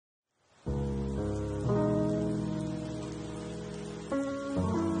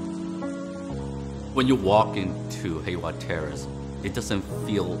When you walk into Heiwa Terrace, it doesn't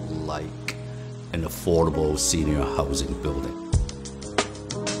feel like an affordable senior housing building.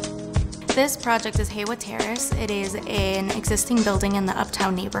 This project is Heiwa Terrace. It is an existing building in the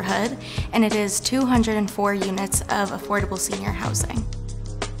Uptown neighborhood, and it is 204 units of affordable senior housing.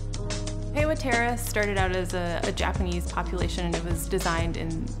 Heiwa Terrace started out as a Japanese population, and it was designed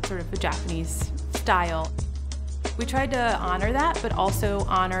in sort of a Japanese style. We tried to honor that, but also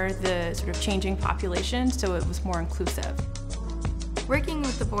honor the sort of changing population, so it was more inclusive. Working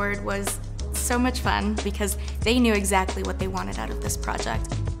with the board was so much fun because they knew exactly what they wanted out of this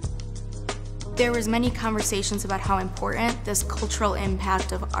project. There was many conversations about how important this cultural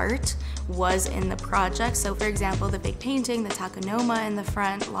impact of art was in the project. So for example, the big painting, the takanoma in the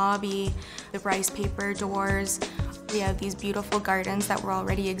front lobby, the rice paper doors. We have these beautiful gardens that were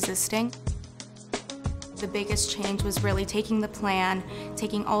already existing. The biggest change was really taking the plan,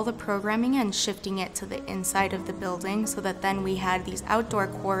 taking all the programming and shifting it to the inside of the building so that then we had these outdoor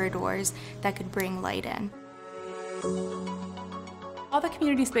corridors that could bring light in. All the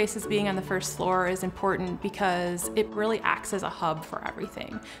community spaces being on the first floor is important because it really acts as a hub for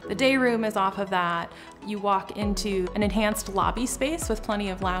everything. The day room is off of that. You walk into an enhanced lobby space with plenty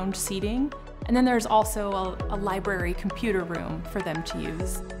of lounge seating. And then there's also a library computer room for them to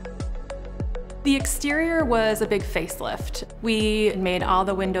use. The exterior was a big facelift. We made all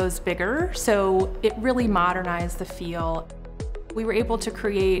the windows bigger, so it really modernized the feel. We were able to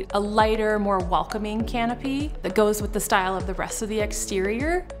create a lighter, more welcoming canopy that goes with the style of the rest of the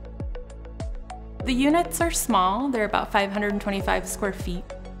exterior. The units are small, they're about 525 square feet.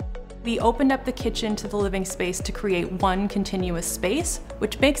 We opened up the kitchen to the living space to create one continuous space,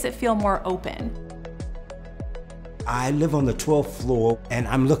 which makes it feel more open. I live on the 12th floor and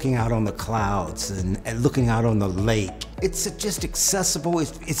I'm looking out on the clouds and looking out on the lake. It's just accessible. It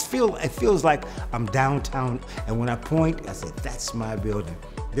feels like I'm downtown, and when I point, I say, that's my building.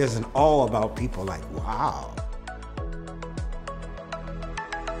 There's an awe about people like, wow.